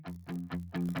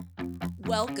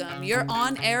Welcome. You're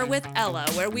on air with Ella,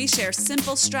 where we share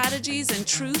simple strategies and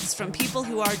truths from people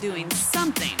who are doing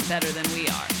something better than we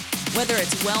are. Whether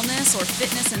it's wellness or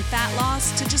fitness and fat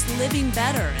loss, to just living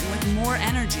better and with more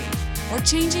energy, or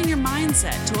changing your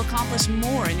mindset to accomplish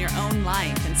more in your own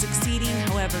life and succeeding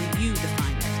however you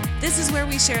define it. This is where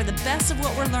we share the best of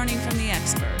what we're learning from the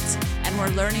experts, and we're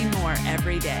learning more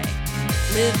every day.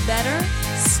 Live better,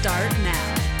 start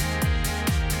now.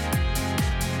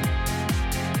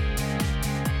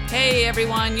 Hey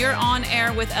everyone, you're on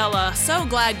air with Ella. So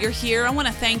glad you're here. I want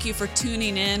to thank you for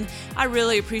tuning in. I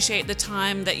really appreciate the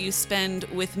time that you spend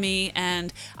with me,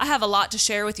 and I have a lot to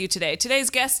share with you today. Today's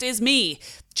guest is me,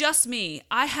 just me.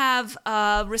 I have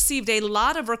received a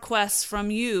lot of requests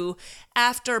from you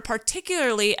after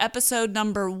particularly episode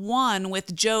number 1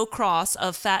 with Joe Cross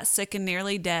of Fat, Sick, and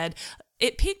Nearly Dead.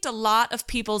 It piqued a lot of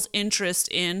people's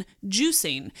interest in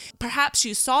juicing. Perhaps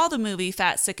you saw the movie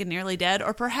Fat, Sick, and Nearly Dead,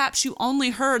 or perhaps you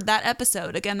only heard that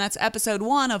episode. Again, that's episode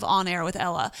 1 of On Air with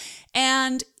Ella.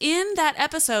 And in that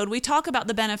episode, we talk about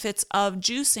the benefits of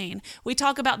juicing. We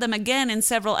talk about them again in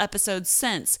several episodes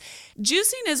since.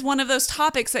 Juicing is one of those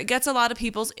topics that gets a lot of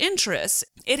people's interest.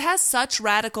 It has such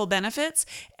radical benefits,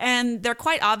 and they're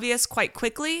quite obvious quite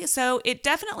quickly, so it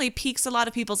definitely piques a lot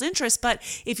of people's interest. But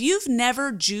if you've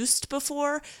never juiced before,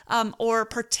 or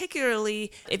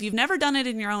particularly if you've never done it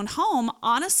in your own home,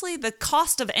 honestly, the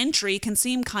cost of entry can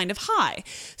seem kind of high.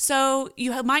 So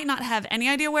you might not have any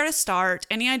idea where to start,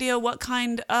 any idea what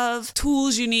kind of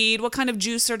tools you need, what kind of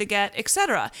juicer to get,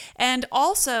 etc. And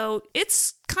also,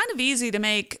 it's kind of easy to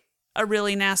make a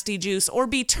really nasty juice or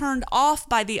be turned off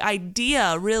by the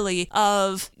idea really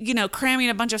of, cramming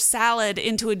a bunch of salad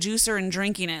into a juicer and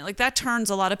drinking it. Like that turns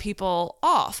a lot of people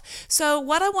off. So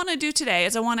what I want to do today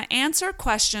is I want to answer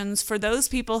questions for those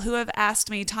people who have asked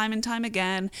me time and time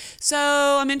again. So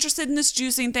I'm interested in this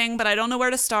juicing thing, but I don't know where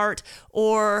to start,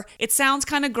 or it sounds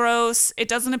kind of gross. It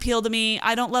doesn't appeal to me.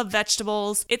 I don't love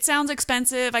vegetables. It sounds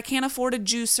expensive. I can't afford a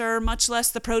juicer, much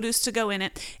less the produce to go in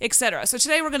it, etc. So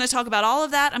today we're going to talk about all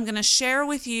of that. I'm going to share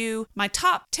with you my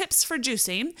top tips for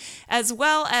juicing, as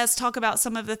well as talk about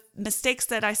some of the mistakes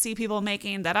that I see people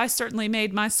making that I certainly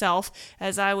made myself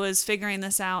as I was figuring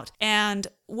this out. And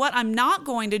what I'm not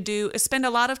going to do is spend a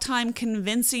lot of time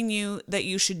convincing you that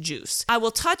you should juice. I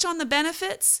will touch on the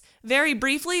benefits very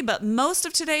briefly, but most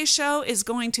of today's show is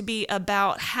going to be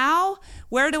about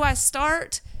where do I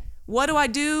start? What do I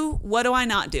do? What do I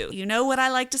not do? You know what I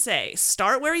like to say,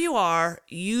 start where you are,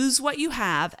 use what you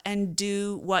have, and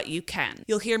do what you can.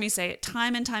 You'll hear me say it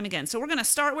time and time again. So we're going to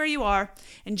start where you are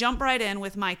and jump right in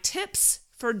with my tips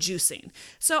for juicing.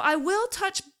 So I will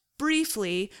touch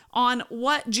briefly on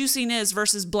what juicing is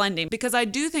versus blending, because I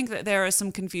do think that there is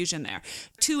some confusion there.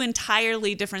 Two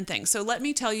entirely different things. So let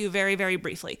me tell you very, very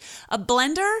briefly. A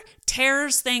blender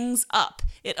tears things up.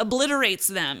 It obliterates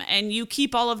them, and you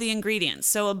keep all of the ingredients.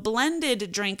 So a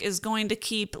blended drink is going to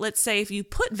keep, let's say if you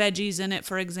put veggies in it,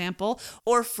 for example,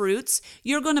 or fruits,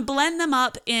 you're going to blend them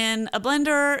up in a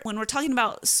blender. When we're talking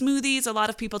about smoothies, a lot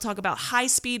of people talk about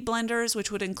high-speed blenders,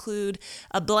 which would include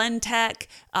a Blendtec,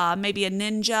 maybe a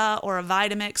Ninja or a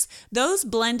Vitamix. Those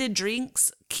blended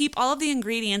drinks keep all of the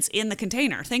ingredients in the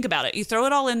container. Think about it. You throw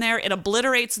it all in there, it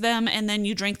obliterates them, and then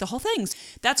you drink the whole thing.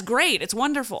 That's great. It's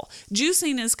wonderful.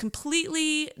 Juicing is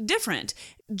completely different.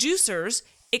 Juicers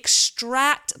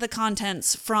extract the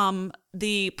contents from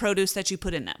the produce that you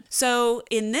put in them. So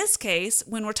in this case,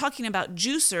 when we're talking about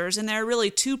juicers, and there are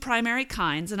really two primary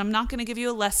kinds, and I'm not going to give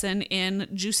you a lesson in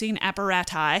juicing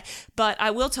apparati, but I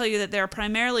will tell you that there are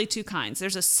primarily two kinds.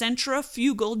 There's a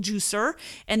centrifugal juicer,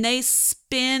 and they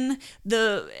spin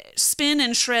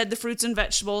and shred the fruits and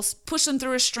vegetables, push them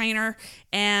through a strainer,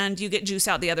 and you get juice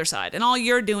out the other side. And all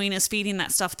you're doing is feeding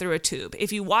that stuff through a tube.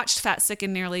 If you watched Fat, Sick,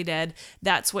 and Nearly Dead,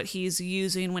 that's what he's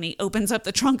using when he opens up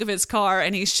the trunk of his car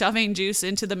and he's shoving juice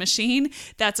into the machine.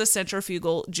 That's a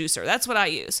centrifugal juicer. That's what I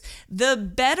use. The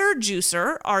better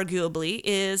juicer, arguably,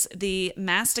 is the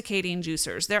masticating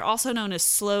juicers. They're also known as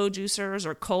slow juicers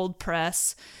or cold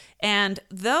press. And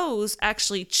those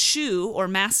actually chew or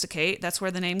masticate, that's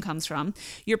where the name comes from,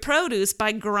 your produce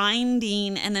by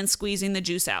grinding and then squeezing the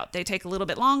juice out. They take a little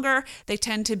bit longer. They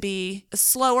tend to be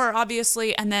slower,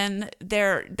 obviously, and then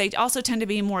they also tend to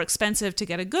be more expensive to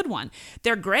get a good one.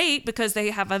 They're great because they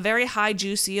have a very high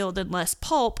juice yield and less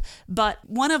pulp, but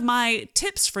one of my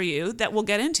tips for you that we'll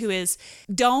get into is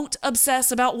don't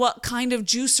obsess about what kind of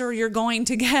juicer you're going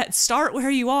to get. Start where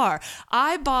you are.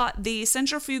 I bought the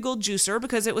centrifugal juicer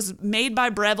because it was was made by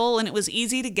Breville and it was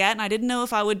easy to get, and I didn't know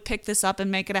if I would pick this up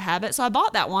and make it a habit. So I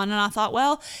bought that one, and I thought,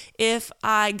 well, if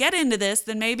I get into this,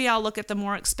 then maybe I'll look at the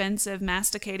more expensive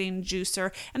masticating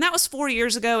juicer. And that was 4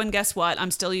 years ago, and guess what?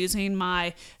 I'm still using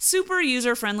my super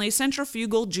user-friendly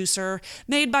centrifugal juicer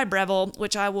made by Breville,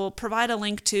 which I will provide a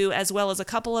link to, as well as a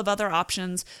couple of other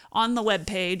options on the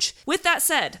webpage. With that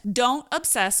said, don't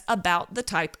obsess about the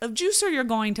type of juicer you're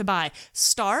going to buy.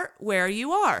 Start where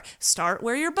you are. Start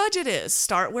where your budget is.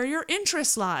 Start where your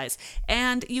interest lies.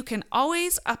 And you can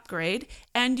always upgrade,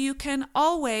 and you can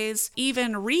always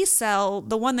even resell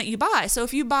the one that you buy. So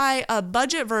if you buy a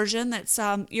budget version that's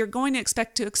you're going to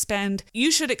expect to expend,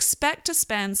 you should expect to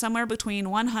spend somewhere between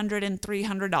 $100 and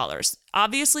 $300.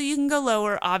 Obviously, you can go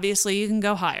lower. Obviously, you can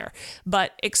go higher.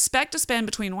 But expect to spend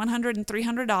between $100 and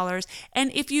 $300.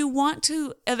 And if you want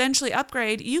to eventually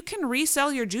upgrade, you can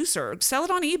resell your juicer. Sell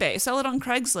it on eBay. Sell it on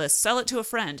Craigslist. Sell it to a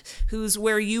friend who's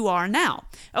where you are now.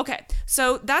 Okay,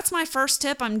 so that's my first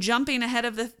tip. I'm jumping ahead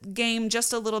of the game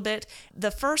just a little bit.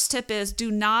 The first tip is do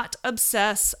not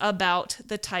obsess about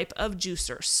the type of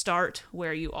juicer. Start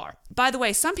where you are. By the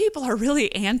way, some people are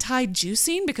really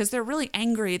anti-juicing because they're really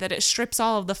angry that it strips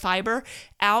all of the fiber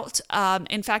out.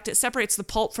 In fact, it separates the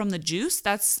pulp from the juice.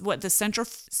 That's what the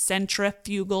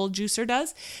centrifugal juicer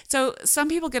does. So some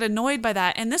people get annoyed by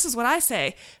that. And this is what I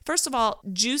say. First of all,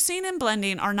 juicing and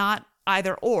blending are not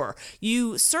either or.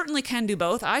 You certainly can do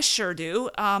both. I sure do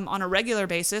on a regular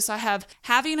basis.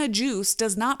 Having a juice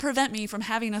does not prevent me from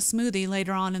having a smoothie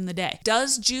later on in the day.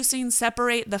 Does juicing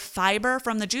separate the fiber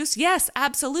from the juice? Yes,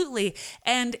 absolutely.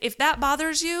 And if that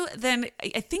bothers you, then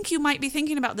I think you might be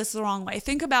thinking about this the wrong way.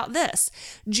 Think about this.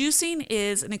 Juicing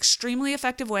is an extremely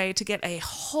effective way to get a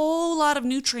whole lot of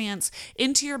nutrients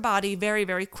into your body very,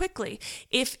 very quickly.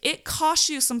 If it costs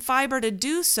you some fiber to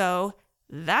do so,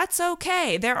 that's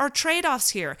okay. There are trade-offs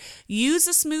here. Use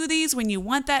the smoothies when you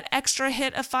want that extra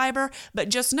hit of fiber, but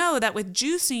just know that with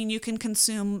juicing, you can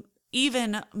consume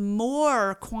even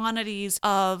more quantities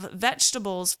of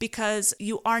vegetables because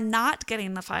you are not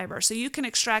getting the fiber. So you can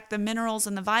extract the minerals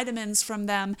and the vitamins from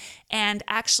them and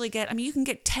actually you can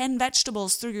get 10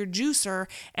 vegetables through your juicer,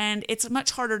 and it's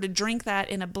much harder to drink that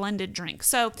in a blended drink.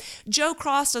 So Joe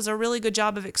Cross does a really good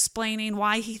job of explaining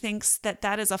why he thinks that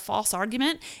that is a false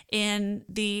argument in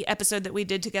the episode that we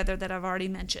did together that I've already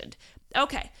mentioned.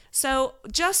 Okay, so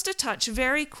just to touch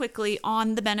very quickly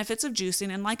on the benefits of juicing,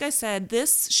 and like I said,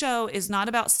 this show is not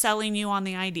about selling you on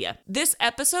the idea. This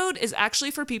episode is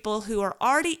actually for people who are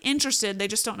already interested, they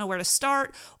just don't know where to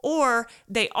start, or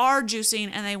they are juicing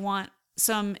and they want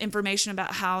some information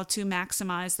about how to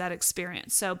maximize that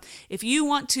experience. So if you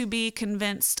want to be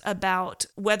convinced about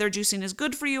whether juicing is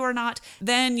good for you or not,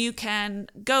 then you can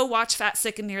go watch Fat,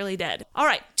 Sick, and Nearly Dead. All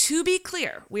right, to be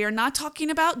clear, we are not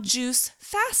talking about juice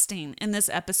fasting in this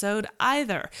episode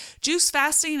either. Juice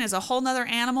fasting is a whole nother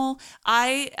animal.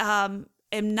 I am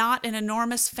not an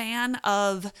enormous fan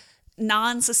of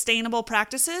non-sustainable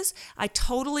practices. I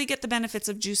totally get the benefits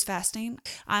of juice fasting.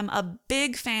 I'm a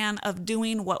big fan of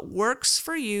doing what works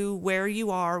for you where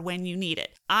you are when you need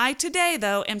it. I today,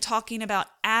 though, am talking about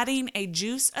adding a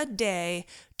juice a day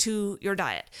to your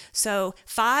diet. So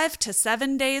 5 to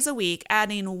 7 days a week,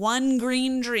 adding one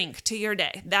green drink to your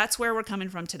day. That's where we're coming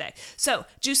from today. So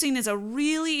juicing is a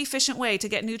really efficient way to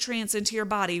get nutrients into your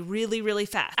body really, really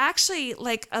fast. Actually,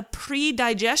 like a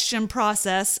pre-digestion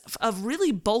process of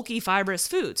really bulky fibrous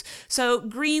foods. So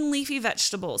green leafy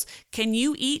vegetables. Can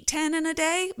you eat 10 in a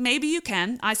day? Maybe you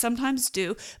can. I sometimes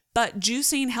do. But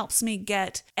juicing helps me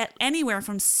get at anywhere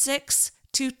from 6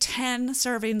 to 10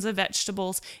 servings of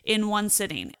vegetables in one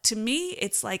sitting. To me,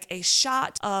 it's like a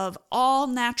shot of all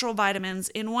natural vitamins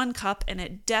in one cup, and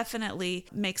it definitely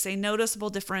makes a noticeable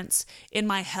difference in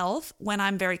my health when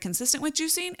I'm very consistent with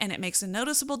juicing, and it makes a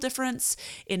noticeable difference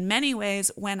in many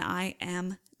ways when I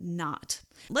am not.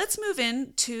 Let's move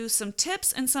into some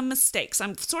tips and some mistakes.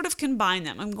 I'm sort of combine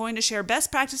them. I'm going to share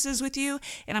best practices with you,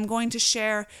 and I'm going to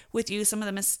share with you some of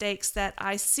the mistakes that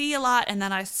I see a lot and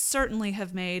that I certainly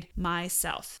have made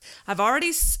myself. I've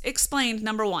already explained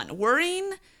number one,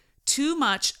 worrying too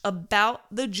much about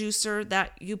the juicer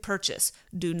that you purchase.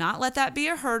 Do not let that be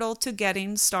a hurdle to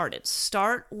getting started.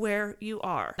 Start where you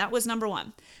are. That was number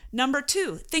one. Number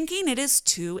two, thinking it is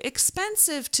too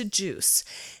expensive to juice.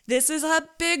 This is a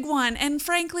big one. And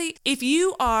frankly, if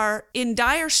you are in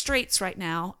dire straits right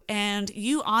now and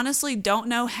you honestly don't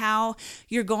know how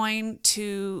you're going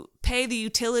to pay the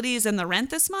utilities and the rent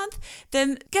this month,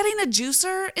 then getting a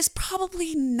juicer is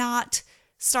probably not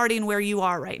starting where you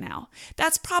are right now.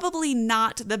 That's probably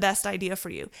not the best idea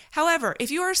for you. However, if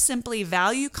you are simply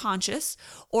value conscious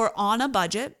or on a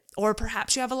budget Or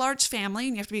perhaps you have a large family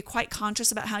and you have to be quite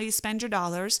conscious about how you spend your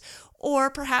dollars. Or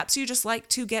perhaps you just like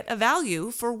to get a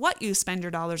value for what you spend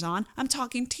your dollars on. I'm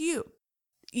talking to you.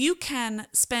 You can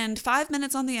spend 5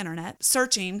 minutes on the internet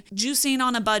searching juicing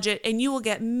on a budget, and you will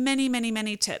get many, many,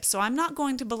 many tips. So I'm not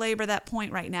going to belabor that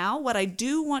point right now. What I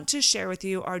do want to share with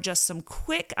you are just some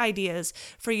quick ideas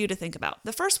for you to think about.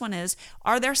 The first one is,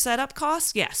 are there setup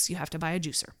costs? Yes, you have to buy a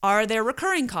juicer. Are there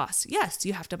recurring costs? Yes,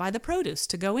 you have to buy the produce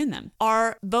to go in them.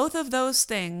 Are both of those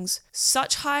things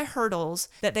such high hurdles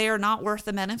that they are not worth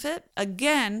the benefit?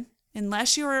 Again,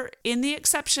 unless you're in the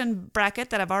exception bracket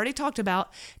that I've already talked about,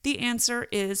 the answer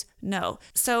is no.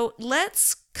 So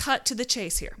let's cut to the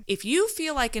chase here. If you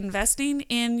feel like investing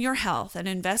in your health and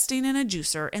investing in a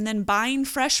juicer and then buying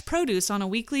fresh produce on a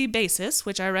weekly basis,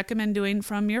 which I recommend doing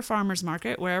from your farmer's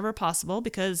market wherever possible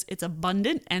because it's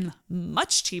abundant and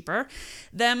much cheaper,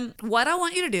 then what I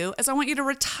want you to do is I want you to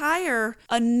retire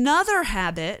another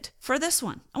habit for this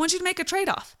one. I want you to make a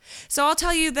trade-off. So I'll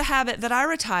tell you the habit that I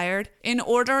retired in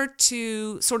order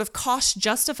to sort of cost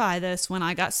justify this when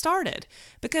I got started.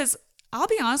 Because I'll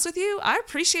be honest with you, I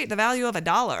appreciate the value of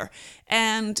 $1.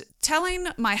 And telling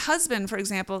my husband, for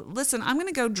example, listen, I'm going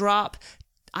to go drop,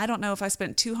 I don't know if I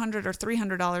spent $200 or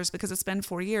 $300 because it's been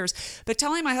 4 years, but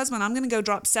telling my husband I'm going to go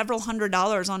drop several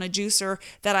 $100s on a juicer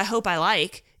that I hope I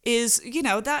like is,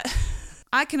 that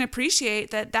I can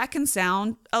appreciate that can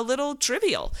sound a little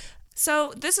trivial.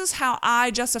 So this is how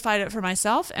I justified it for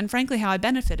myself and frankly how I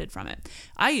benefited from it.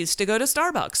 I used to go to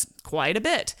Starbucks quite a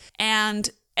bit, and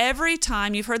every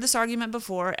time, you've heard this argument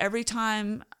before, every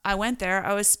time I went there,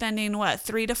 I was spending,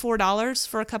 $3 to $4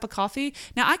 for a cup of coffee?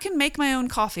 Now, I can make my own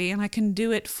coffee, and I can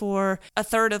do it for a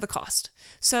third of the cost.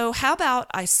 So how about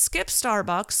I skip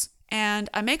Starbucks, and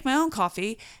I make my own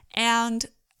coffee, and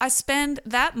I spend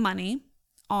that money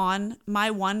on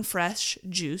my one fresh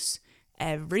juice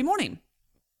every morning?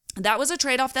 That was a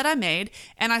trade-off that I made,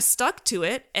 and I stuck to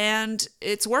it, and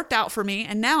it's worked out for me.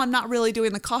 And now I'm not really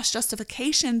doing the cost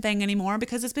justification thing anymore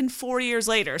because it's been 4 years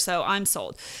later, so I'm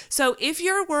sold. So if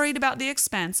you're worried about the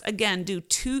expense, again,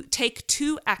 take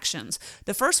two actions.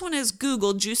 The first one is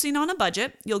Google juicing on a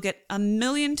budget. You'll get a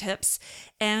million tips.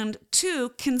 And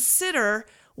 2, consider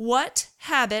what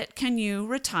habit can you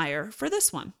retire for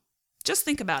this one. Just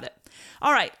think about it.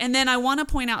 All right, and then I want to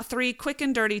point out 3 quick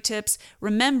and dirty tips.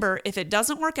 Remember, if it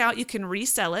doesn't work out, you can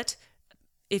resell it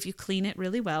if you clean it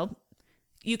really well.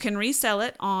 You can resell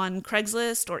it on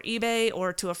Craigslist or eBay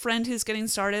or to a friend who's getting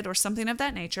started or something of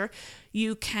that nature.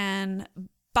 You can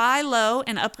buy low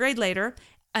and upgrade later.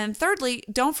 And thirdly,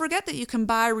 don't forget that you can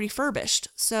buy refurbished.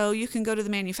 So you can go to the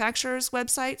manufacturer's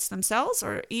websites themselves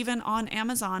or even on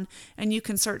Amazon, and you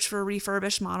can search for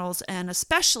refurbished models. And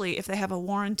especially if they have a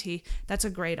warranty, that's a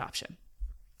great option.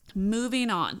 Moving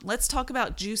on, let's talk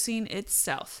about juicing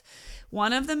itself.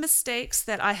 One of the mistakes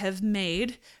that I have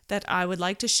made that I would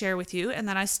like to share with you and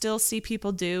that I still see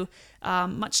people do,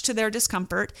 much to their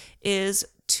discomfort, is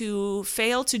to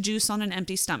fail to juice on an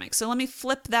empty stomach. So let me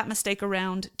flip that mistake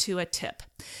around to a tip.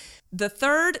 The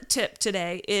third tip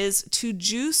today is to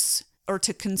juice or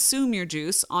to consume your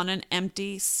juice on an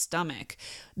empty stomach.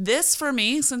 This for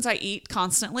me, since I eat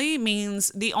constantly,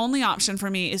 means the only option for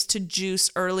me is to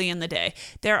juice early in the day.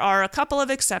 There are a couple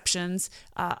of exceptions.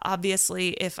 Obviously,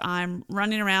 if I'm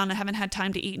running around and haven't had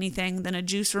time to eat anything, then a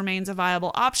juice remains a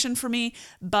viable option for me.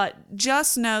 But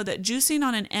just know that juicing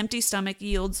on an empty stomach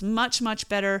yields much, much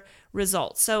better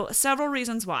results. So several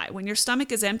reasons why. When your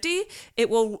stomach is empty, it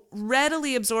will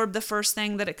readily absorb the first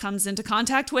thing that it comes into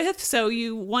contact with. So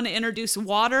you want to introduce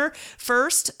water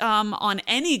first on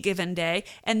any given day.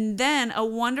 And then a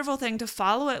wonderful thing to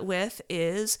follow it with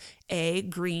is a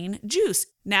green juice.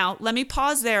 Now, let me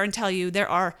pause there and tell you there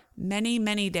are many,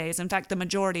 many days, in fact, the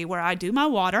majority, where I do my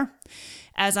water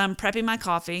as I'm prepping my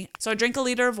coffee. So I drink a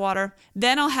liter of water.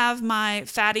 Then I'll have my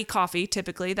fatty coffee,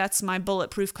 typically. That's my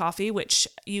bulletproof coffee, which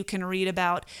you can read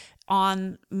about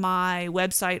on my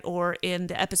website or in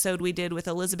the episode we did with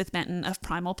Elizabeth Benton of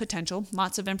Primal Potential.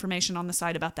 Lots of information on the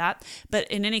site about that. But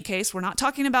in any case, we're not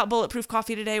talking about bulletproof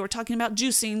coffee today. We're talking about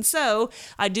juicing. So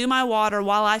I do my water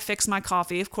while I fix my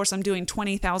coffee. Of course, I'm doing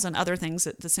 20,000 other things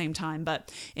at the same time.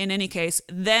 But in any case,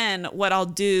 then what I'll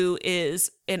do is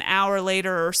an hour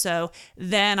later or so,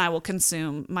 then I will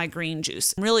consume my green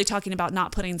juice. I'm really talking about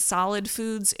not putting solid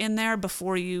foods in there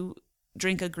before you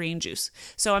drink a green juice.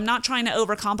 So I'm not trying to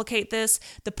overcomplicate this.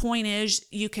 The point is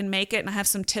you can make it, and I have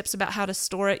some tips about how to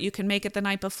store it. You can make it the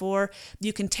night before.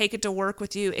 You can take it to work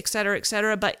with you, et cetera, et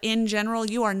cetera. But in general,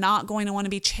 you are not going to want to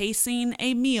be chasing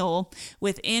a meal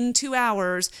within 2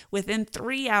 hours, within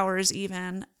 3 hours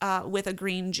even, with a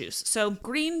green juice. So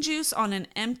green juice on an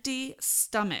empty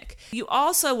stomach. You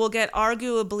also will get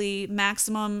arguably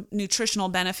maximum nutritional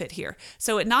benefit here.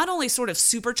 So it not only sort of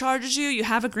supercharges you, you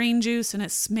have a green juice and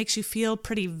it makes you feel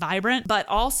pretty vibrant, but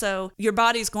also your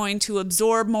body's going to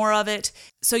absorb more of it.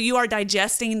 So you are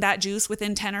digesting that juice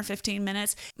within 10 or 15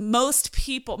 minutes. Most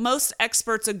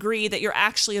experts agree that you're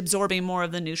actually absorbing more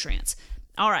of the nutrients.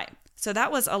 All right. So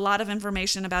that was a lot of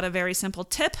information about a very simple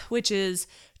tip, which is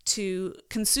to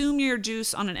consume your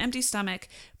juice on an empty stomach,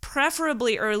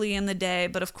 preferably early in the day,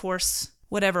 but of course,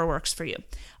 whatever works for you.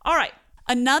 All right.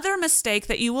 Another mistake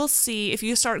that you will see if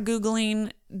you start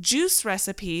Googling juice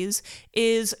recipes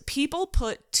is people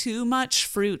put too much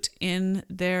fruit in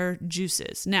their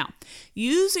juices. Now,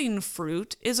 using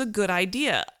fruit is a good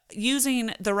idea.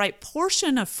 Using the right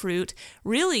portion of fruit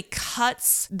really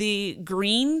cuts the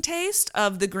green taste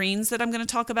of the greens that I'm going to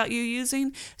talk about you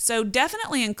using. So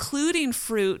definitely including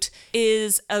fruit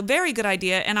is a very good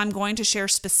idea, and I'm going to share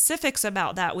specifics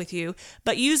about that with you.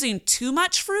 But using too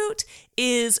much fruit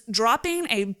is dropping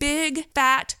a big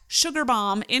fat sugar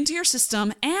bomb into your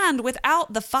system and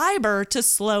without the fiber to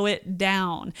slow it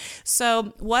down.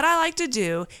 So what I like to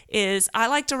do is I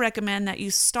like to recommend that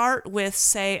you start with,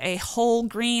 say, a whole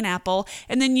green apple,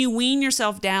 and then you wean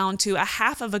yourself down to a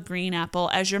half of a green apple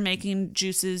as you're making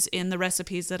juices in the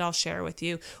recipes that I'll share with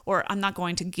you. Or I'm not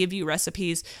going to give you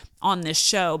recipes on this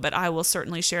show, but I will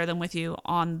certainly share them with you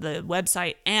on the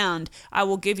website, and I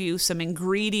will give you some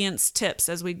ingredients tips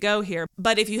as we go here.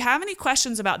 But if you have any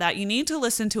questions about that, you need to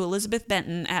listen to Elizabeth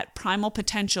Benton at Primal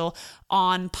Potential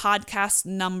on podcast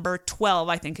number 12,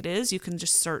 I think it is. You can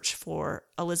just search for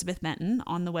Elizabeth Benton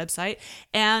on the website.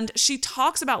 And she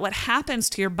talks about what happens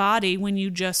to your body when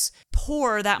you just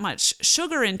pour that much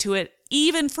sugar into it.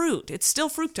 Even fruit, it's still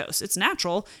fructose. It's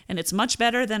natural and it's much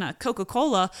better than a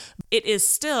Coca-Cola. It is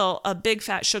still a big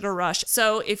fat sugar rush.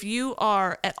 So if you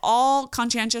are at all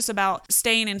conscientious about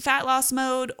staying in fat loss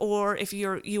mode, or if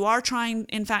you are trying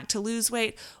in fact to lose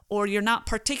weight, or you're not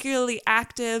particularly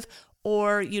active,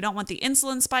 or you don't want the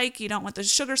insulin spike, you don't want the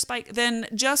sugar spike, then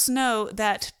just know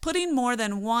that putting more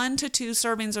than 1 to 2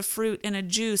 servings of fruit in a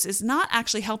juice is not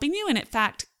actually helping you, and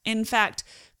in fact,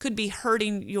 could be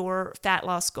hurting your fat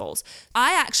loss goals.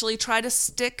 I actually try to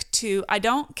stick to, I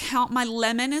don't count my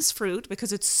lemon as fruit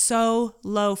because it's so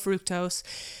low fructose.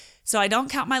 So I don't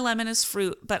count my lemon as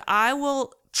fruit, but I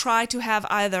will try to have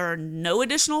either no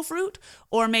additional fruit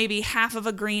or maybe half of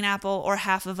a green apple or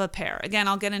half of a pear. Again,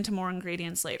 I'll get into more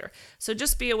ingredients later. So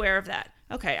just be aware of that.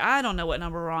 Okay, I don't know what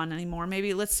number we're on anymore.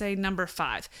 Maybe let's say number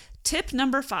 5. Tip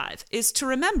number 5 is to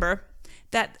remember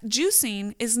that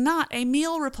juicing is not a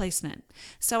meal replacement.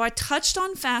 So I touched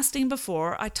on fasting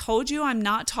before. I told you I'm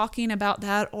not talking about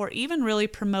that or even really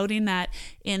promoting that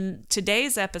in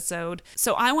today's episode.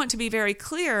 So I want to be very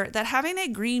clear that having a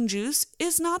green juice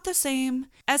is not the same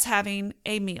as having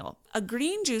a meal. A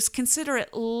green juice, consider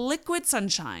it liquid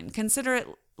sunshine. Consider it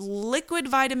liquid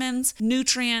vitamins,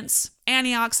 nutrients,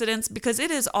 antioxidants, because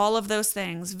it is all of those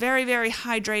things. Very, very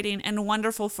hydrating and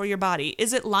wonderful for your body.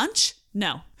 Is it lunch?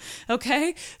 No.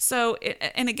 Okay. So,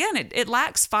 it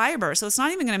lacks fiber. So it's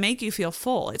not even going to make you feel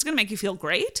full. It's going to make you feel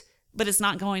great, but it's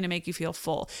not going to make you feel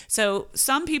full. So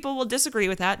some people will disagree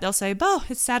with that. They'll say,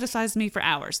 it satisfies me for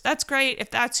hours. That's great. If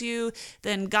that's you,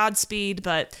 then Godspeed.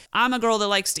 But I'm a girl that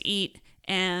likes to eat.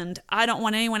 And I don't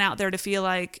want anyone out there to feel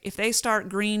like if they start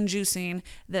green juicing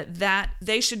that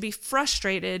they should be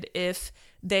frustrated if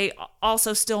they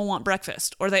also still want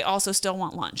breakfast or they also still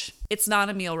want lunch. It's not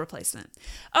a meal replacement.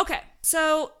 Okay,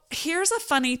 so here's a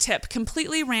funny tip,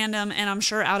 completely random and I'm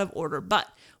sure out of order, but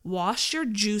wash your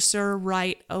juicer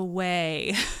right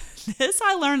away. This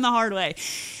I learned the hard way,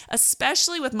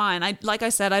 especially with mine. Like I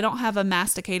said, I don't have a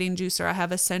masticating juicer. I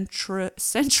have a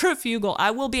centrifugal.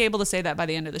 I will be able to say that by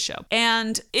the end of the show.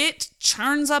 And it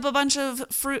churns up a bunch of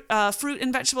fruit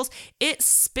and vegetables. It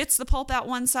spits the pulp out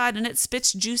one side and it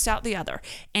spits juice out the other.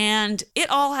 And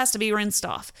it all has to be rinsed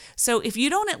off. So if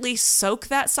you don't at least soak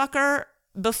that sucker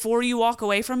before you walk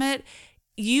away from it,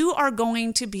 you are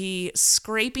going to be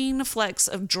scraping flecks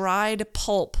of dried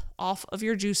pulp off of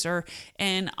your juicer.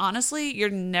 And honestly, you're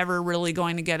never really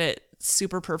going to get it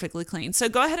super perfectly clean. So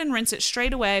go ahead and rinse it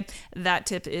straight away. That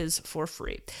tip is for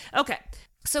free. Okay,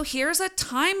 so here's a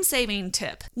time-saving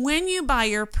tip. When you buy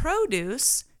your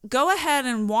produce, go ahead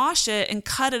and wash it and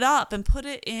cut it up and put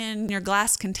it in your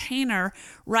glass container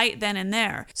right then and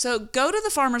there. So go to the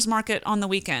farmer's market on the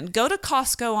weekend, go to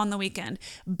Costco on the weekend,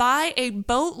 buy a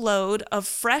boatload of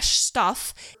fresh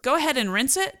stuff, go ahead and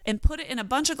rinse it and put it in a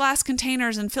bunch of glass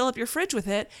containers and fill up your fridge with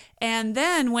it. And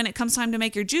then when it comes time to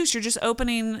make your juice, you're just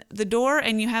opening the door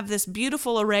and you have this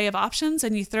beautiful array of options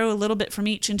and you throw a little bit from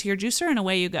each into your juicer and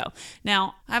away you go.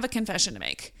 Now, I have a confession to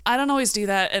make. I don't always do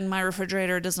that, and my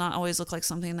refrigerator does not always look like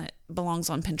something that belongs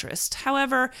on Pinterest.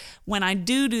 However, when I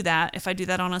do that, if I do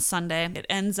that on a Sunday, it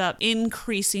ends up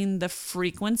increasing the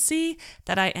frequency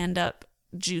that I end up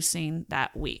juicing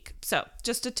that week. So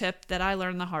just a tip that I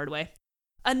learned the hard way.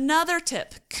 Another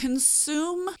tip,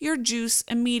 consume your juice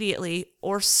immediately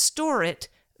or store it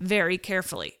very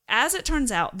carefully. As it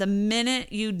turns out, the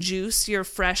minute you juice your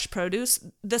fresh produce,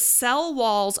 the cell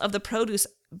walls of the produce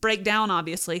break down,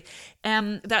 obviously,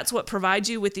 and that's what provides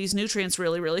you with these nutrients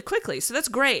really, really quickly. So that's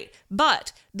great.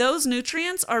 But those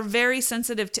nutrients are very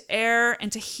sensitive to air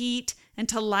and to heat and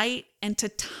to light and to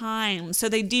time. So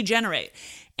they degenerate.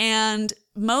 And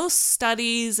most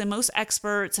studies and most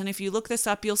experts, and if you look this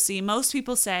up, you'll see most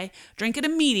people say drink it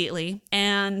immediately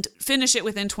and finish it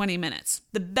within 20 minutes.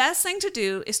 The best thing to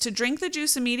do is to drink the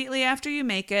juice immediately after you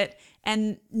make it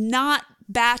and not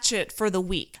batch it for the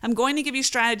week. I'm going to give you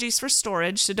strategies for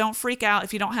storage, so don't freak out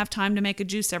if you don't have time to make a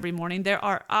juice every morning. There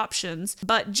are options,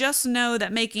 but just know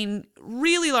that making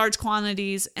really large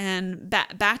quantities and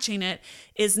batching it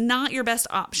is not your best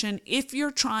option if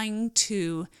you're trying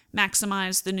to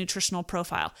maximize the nutritional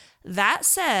profile. That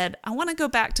said, I want to go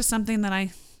back to something that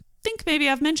I think maybe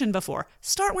I've mentioned before.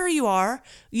 Start where you are,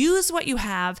 use what you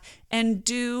have, and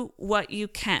do what you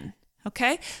can.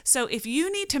 Okay, so if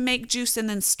you need to make juice and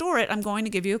then store it, I'm going to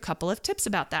give you a couple of tips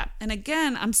about that. And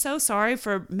again, I'm so sorry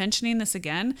for mentioning this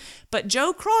again, but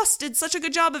Joe Cross did such a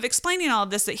good job of explaining all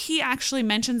of this that he actually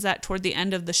mentions that toward the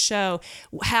end of the show,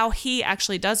 how he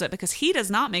actually does it, because he does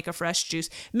not make a fresh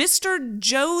juice. Mr.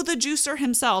 Joe the Juicer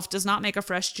himself does not make a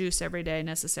fresh juice every day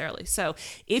necessarily. So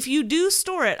if you do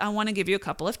store it, I want to give you a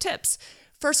couple of tips.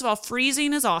 First of all,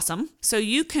 freezing is awesome. So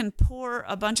you can pour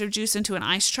a bunch of juice into an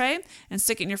ice tray and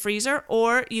stick it in your freezer,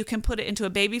 or you can put it into a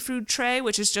baby food tray,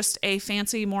 which is just a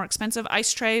fancy, more expensive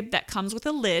ice tray that comes with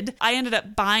a lid. I ended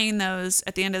up buying those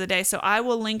at the end of the day, so I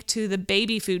will link to the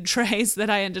baby food trays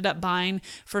that I ended up buying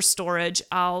for storage.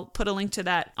 I'll put a link to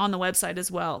that on the website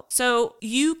as well. So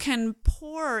you can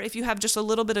pour, if you have just a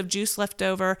little bit of juice left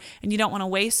over and you don't want to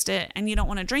waste it and you don't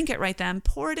want to drink it right then,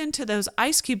 pour it into those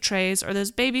ice cube trays or those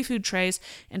baby food trays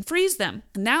and freeze them.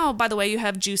 Now, by the way, you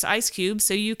have juice ice cubes,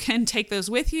 so you can take those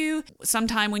with you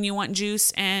sometime when you want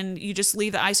juice and you just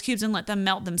leave the ice cubes and let them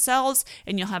melt themselves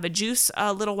and you'll have a juice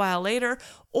a little while later,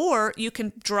 or you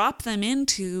can drop them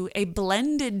into a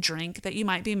blended drink that you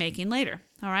might be making later,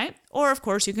 all right? Or of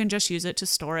course, you can just use it to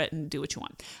store it and do what you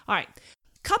want. All right,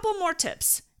 couple more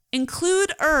tips.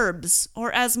 Include herbs,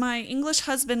 or as my English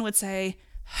husband would say,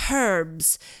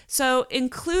 herbs. So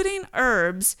including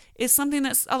herbs is something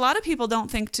that a lot of people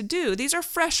don't think to do. These are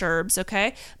fresh herbs,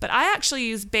 okay? But I actually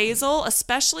use basil,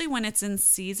 especially when it's in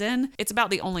season. It's about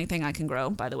the only thing I can grow,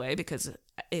 by the way, because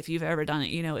if you've ever done it,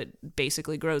 you know it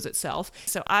basically grows itself.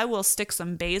 So I will stick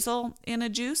some basil in a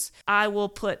juice. I will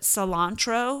put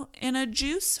cilantro in a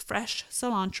juice, fresh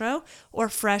cilantro, or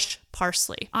fresh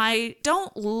parsley. I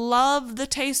don't love the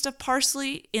taste of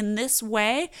parsley in this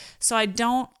way, so I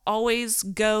don't always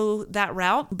go that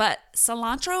route, but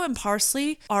cilantro and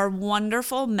parsley are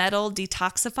wonderful metal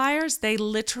detoxifiers. They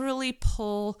literally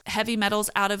pull heavy metals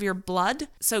out of your blood.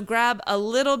 So grab a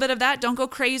little bit of that. Don't go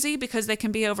crazy because they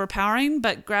can be overpowering,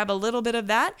 but grab a little bit of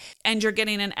that and you're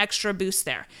getting an extra boost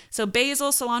there. So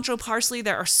basil, cilantro, parsley,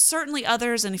 there are certainly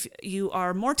others. And if you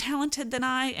are more talented than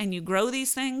I and you grow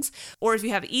these things, or if you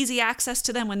have easy access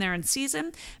to them when they're in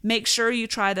season, make sure you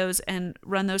try those and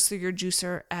run those through your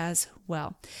juicer as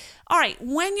well. All right,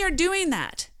 when you're doing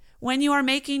that, when you are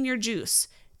making your juice,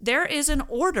 there is an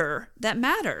order that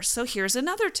matters. So here's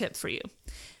another tip for you.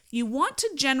 You want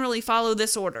to generally follow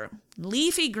this order: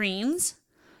 leafy greens,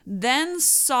 then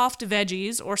soft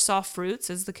veggies or soft fruits,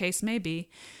 as the case may be,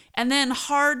 and then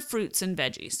hard fruits and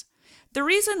veggies. The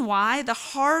reason why the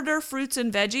harder fruits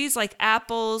and veggies like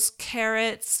apples,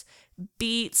 carrots,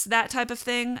 beets, that type of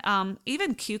thing,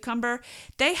 even cucumber,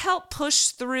 they help push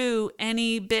through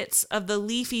any bits of the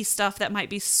leafy stuff that might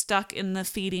be stuck in the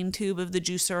feeding tube of the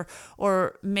juicer,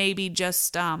 or maybe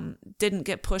just didn't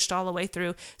get pushed all the way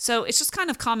through. So it's just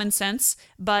kind of common sense,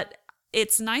 but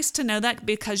it's nice to know that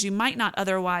because you might not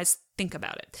otherwise think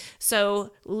about it.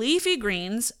 So leafy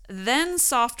greens, then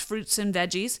soft fruits and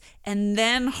veggies, and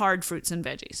then hard fruits and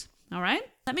veggies. All right?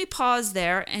 Let me pause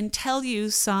there and tell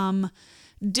you some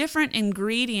different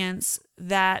ingredients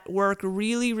that work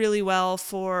really, really well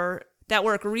for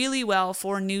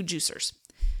new juicers,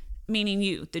 meaning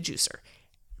you, the juicer.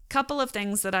 Couple of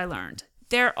things that I learned.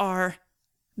 There are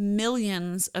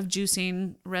millions of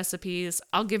juicing recipes.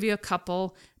 I'll give you a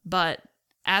couple, but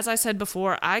as I said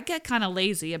before, I get kind of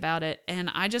lazy about it, and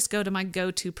I just go to my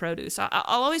go-to produce. I'll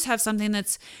always have something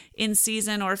that's in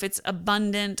season, or if it's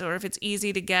abundant, or if it's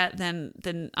easy to get,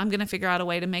 then I'm going to figure out a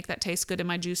way to make that taste good in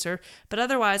my juicer. But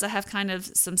otherwise, I have kind of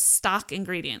some stock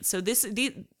ingredients. So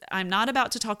I'm not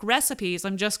about to talk recipes.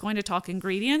 I'm just going to talk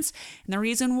ingredients. And the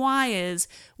reason why is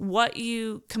what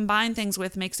you combine things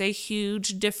with makes a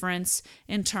huge difference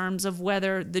in terms of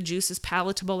whether the juice is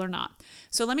palatable or not.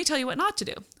 So let me tell you what not to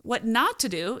do. What not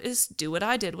to do is do what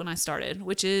I did when I started,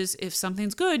 which is if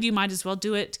something's good, you might as well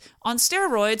do it on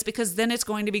steroids because then it's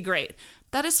going to be great.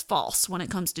 That is false when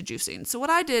it comes to juicing. So what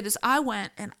I did is I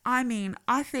went and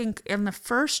I think in the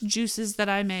first juices that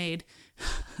I made,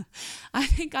 I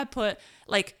think I put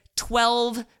like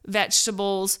 12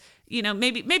 vegetables,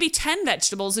 maybe 10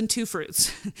 vegetables and 2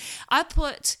 fruits. I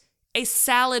put a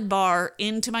salad bar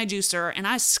into my juicer and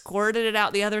I squirted it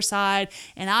out the other side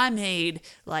and I made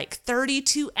like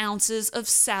 32 ounces of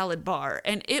salad bar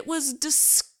and it was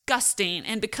disgusting.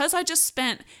 And because I just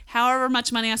spent however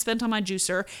much money I spent on my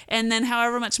juicer and then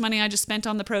however much money I just spent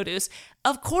on the produce,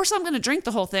 of course I'm going to drink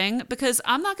the whole thing because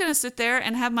I'm not going to sit there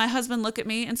and have my husband look at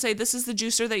me and say, this is the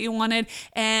juicer that you wanted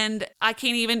and I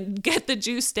can't even get the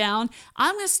juice down.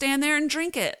 I'm going to stand there and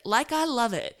drink it like I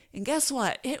love it. And guess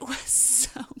what? It was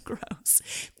so gross.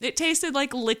 It tasted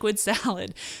like liquid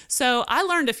salad. So I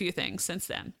learned a few things since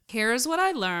then. Here's what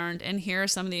I learned, and here are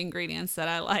some of the ingredients that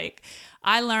I like.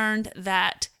 I learned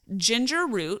that ginger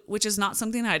root, which is not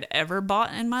something I'd ever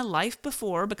bought in my life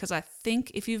before, because I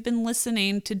think if you've been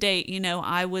listening to date,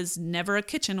 I was never a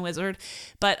kitchen wizard,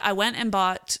 but I went and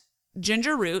bought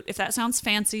ginger root. If that sounds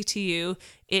fancy to you,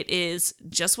 it is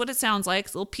just what it sounds like, a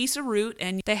little piece of root,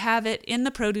 and they have it in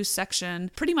the produce section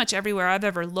pretty much everywhere I've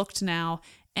ever looked now,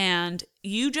 and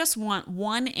you just want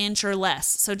 1 inch or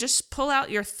less. So just pull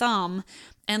out your thumb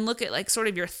and look at like sort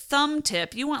of your thumb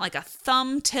tip. You want like a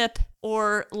thumb tip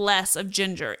or less of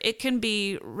ginger. It can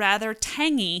be rather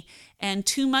tangy, and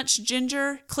too much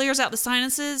ginger clears out the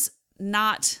sinuses,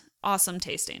 not awesome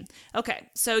tasting. Okay,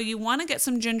 so you want to get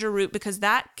some ginger root because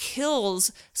that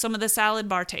kills some of the salad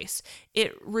bar taste.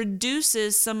 It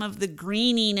reduces some of the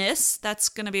greeniness. That's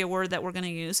going to be a word that we're going to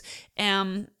use.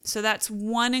 So that's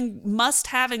one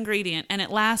must-have ingredient, and it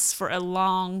lasts for a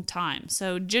long time.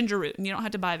 So ginger root, and you don't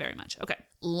have to buy very much. Okay,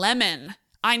 lemon.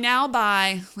 I now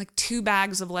buy like 2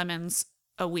 bags of lemons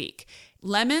a week.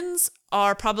 Lemons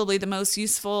are probably the most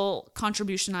useful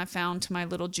contribution I've found to my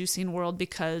little juicing world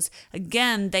because,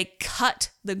 again, they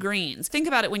cut the greens. Think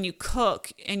about it when you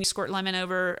cook and you squirt lemon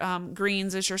over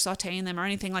greens as you're sauteing them or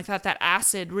anything like that. That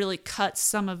acid really cuts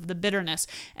some of the bitterness,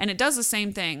 and it does the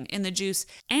same thing in the juice.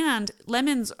 And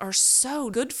lemons are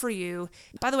so good for you.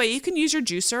 By the way, you can use your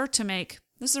juicer to make,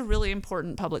 this is a really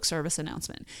important public service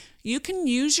announcement. You can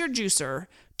use your juicer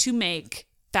to make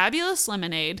fabulous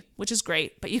lemonade, which is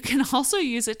great, but you can also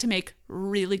use it to make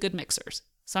really good mixers.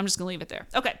 So I'm just going to leave it there.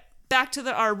 Okay, back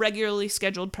to our regularly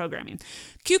scheduled programming.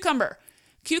 Cucumber.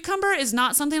 Cucumber is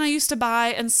not something I used to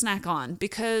buy and snack on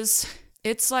because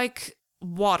it's like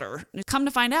water. Come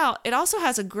to find out, it also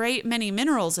has a great many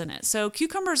minerals in it. So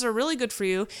cucumbers are really good for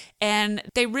you, and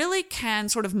they really can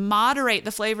sort of moderate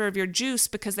the flavor of your juice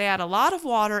because they add a lot of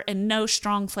water and no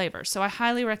strong flavor. So I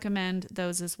highly recommend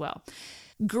those as well.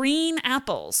 Green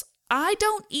apples. I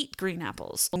don't eat green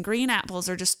apples. Green apples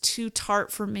are just too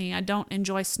tart for me. I don't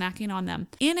enjoy snacking on them.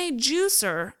 In a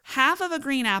juicer, half of a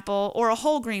green apple or a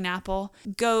whole green apple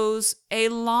goes a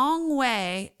long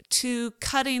way to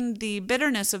cutting the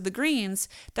bitterness of the greens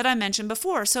that I mentioned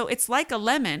before. So it's like a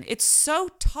lemon. It's so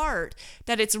tart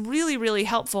that it's really, really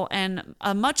helpful and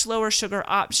a much lower sugar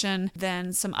option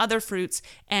than some other fruits,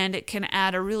 and it can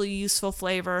add a really useful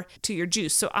flavor to your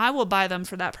juice. So I will buy them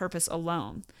for that purpose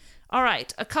alone. All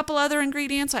right, a couple other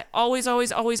ingredients I always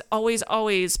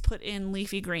put in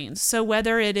leafy greens. So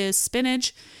whether it is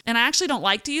spinach, and I actually don't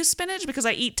like to use spinach because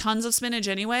I eat tons of spinach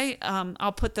anyway.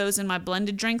 I'll put those in my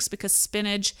blended drinks because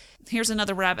spinach, here's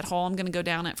another rabbit hole I'm going to go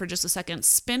down it for just a second.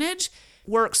 Spinach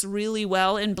works really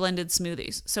well in blended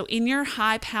smoothies. So in your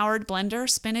high-powered blender,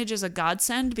 spinach is a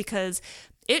godsend because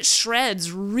it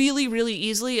shreds really, really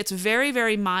easily. It's very,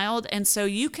 very mild. And so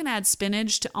you can add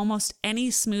spinach to almost any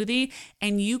smoothie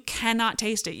and you cannot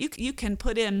taste it. You can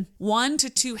put in 1 to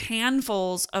 2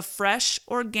 handfuls of fresh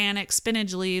organic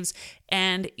spinach leaves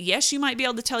And yes, you might be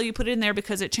able to tell you put it in there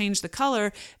because it changed the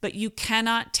color, but you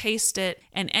cannot taste it.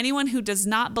 And anyone who does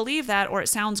not believe that, or it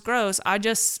sounds gross, I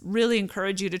just really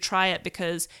encourage you to try it,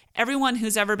 because everyone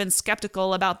who's ever been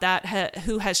skeptical about that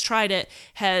who has tried it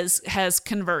has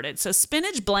converted. So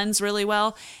spinach blends really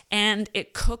well, and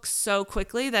it cooks so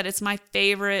quickly that it's my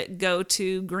favorite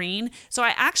go-to green. So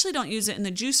I actually don't use it in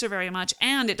the juicer very much,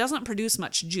 and it doesn't produce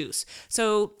much juice.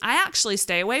 So I actually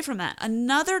stay away from that.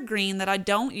 Another green that I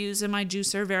don't use in my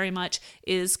juicer very much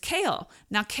is kale.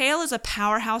 Now, kale is a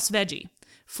powerhouse veggie,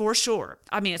 for sure.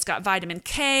 I mean, it's got vitamin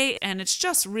K, and it's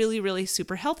just really, really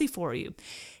super healthy for you.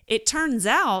 It turns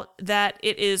out that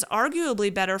it is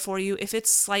arguably better for you if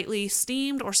it's slightly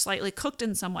steamed or slightly cooked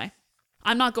in some way.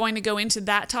 I'm not going to go into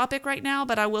that topic right now,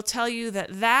 but I will tell you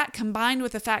that combined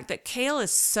with the fact that kale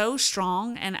is so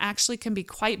strong and actually can be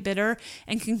quite bitter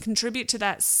and can contribute to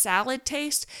that salad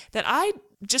taste, that I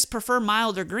just prefer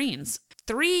milder greens.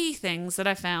 3 things that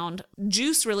I found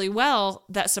juice really well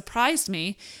that surprised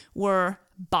me were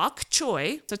bok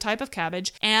choy, it's a type of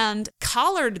cabbage, and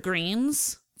collard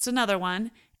greens, it's another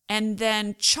one, and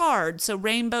then chard, so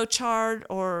rainbow chard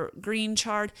or green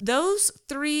chard. Those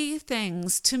 3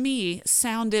 things to me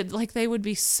sounded like they would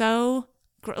be so,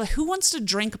 like, who wants to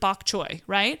drink bok choy,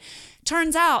 right?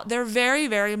 Turns out they're very,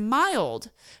 very mild.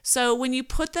 So when you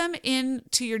put them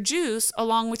into your juice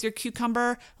along with your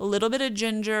cucumber, a little bit of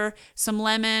ginger, some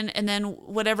lemon, and then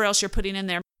whatever else you're putting in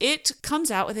there, it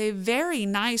comes out with a very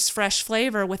nice fresh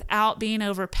flavor without being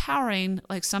overpowering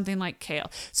like something like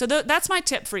kale. So that's my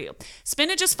tip for you.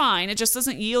 Spinach is fine. It just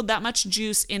doesn't yield that much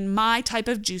juice in my type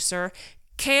of juicer.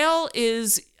 Kale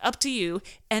is up to you.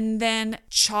 And then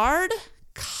chard,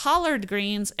 collard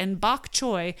greens, and bok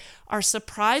choy are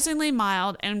surprisingly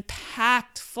mild and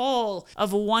packed full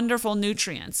of wonderful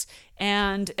nutrients.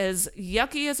 And as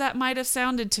yucky as that might have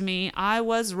sounded to me, I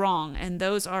was wrong. And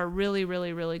those are really,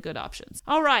 really, really good options.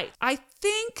 All right. I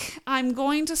think I'm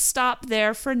going to stop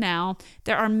there for now.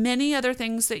 There are many other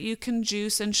things that you can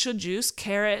juice and should juice,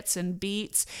 carrots and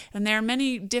beets. And there are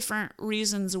many different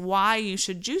reasons why you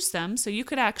should juice them. So you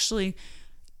could actually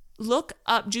look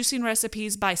up juicing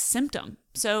recipes by symptom.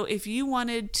 So if you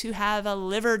wanted to have a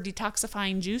liver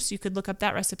detoxifying juice, you could look up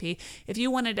that recipe. If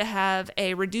you wanted to have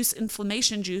a reduced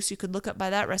inflammation juice, you could look up by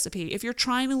that recipe. If you're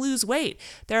trying to lose weight,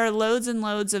 there are loads and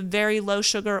loads of very low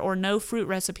sugar or no fruit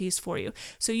recipes for you.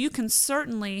 So you can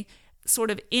certainly sort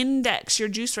of index your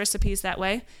juice recipes that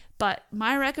way. But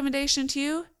my recommendation to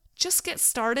you, just get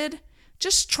started.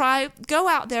 Just try, go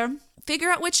out there, figure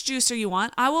out which juicer you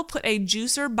want. I will put a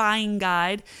juicer buying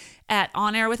guide at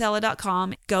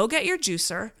onairwithella.com. Go get your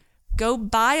juicer. Go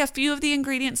buy a few of the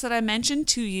ingredients that I mentioned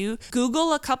to you.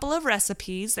 Google a couple of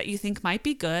recipes that you think might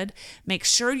be good. Make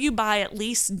sure you buy at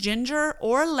least ginger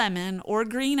or lemon or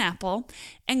green apple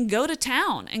and go to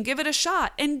town and give it a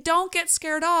shot. And don't get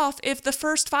scared off if the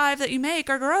first 5 that you make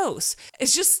are gross.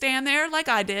 It's just stand there like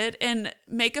I did and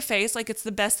make a face like it's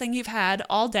the best thing you've had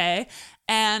all day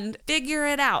and figure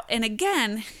it out. And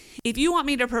again, if you want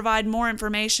me to provide more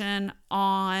information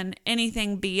on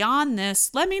anything beyond this,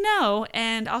 let me know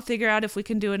and I'll figure out if we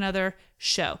can do another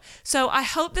show. So I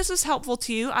hope this is helpful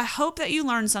to you. I hope that you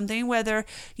learned something, whether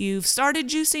you've started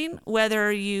juicing,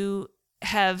 whether you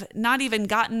have not even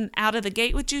gotten out of the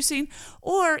gate with juicing,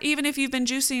 or even if you've been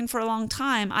juicing for a long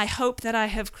time. I hope that I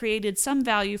have created some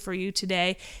value for you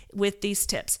today with these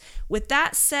tips. With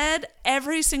that said,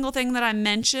 every single thing that I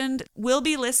mentioned will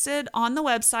be listed on the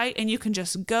website, and you can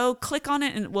just go click on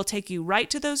it and it will take you right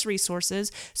to those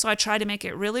resources. So I try to make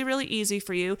it really, really easy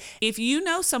for you. If you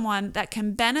know someone that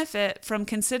can benefit from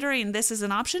considering this as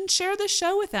an option, share the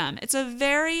show with them. It's a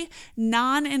very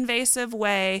non-invasive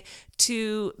way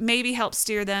to maybe help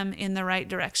steer them in the right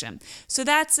direction. So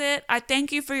that's it. I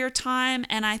thank you for your time,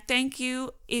 and I thank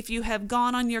you if you have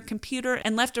gone on your computer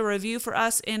and left a review for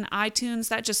us in iTunes.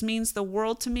 That just means the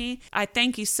world to me. I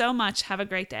thank you so much. Have a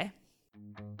great day.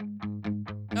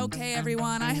 Okay,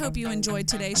 everyone, I hope you enjoyed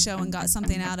today's show and got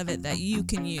something out of it that you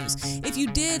can use. If you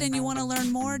did and you want to learn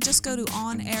more, just go to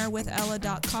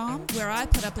onairwithella.com, where I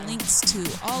put up links to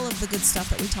all of the good stuff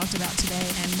that we talked about today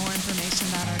and more information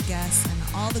about our guests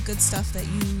and all the good stuff that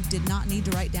you did not need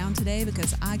to write down today,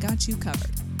 because I got you covered.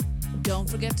 Don't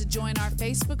forget to join our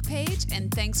Facebook page,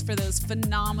 and thanks for those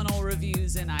phenomenal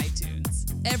reviews in iTunes.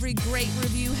 Every great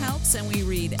review helps, and we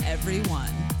read every one.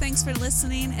 Thanks for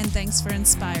listening, and thanks for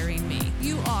inspiring me.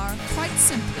 You are, quite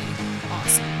simply,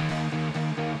 awesome.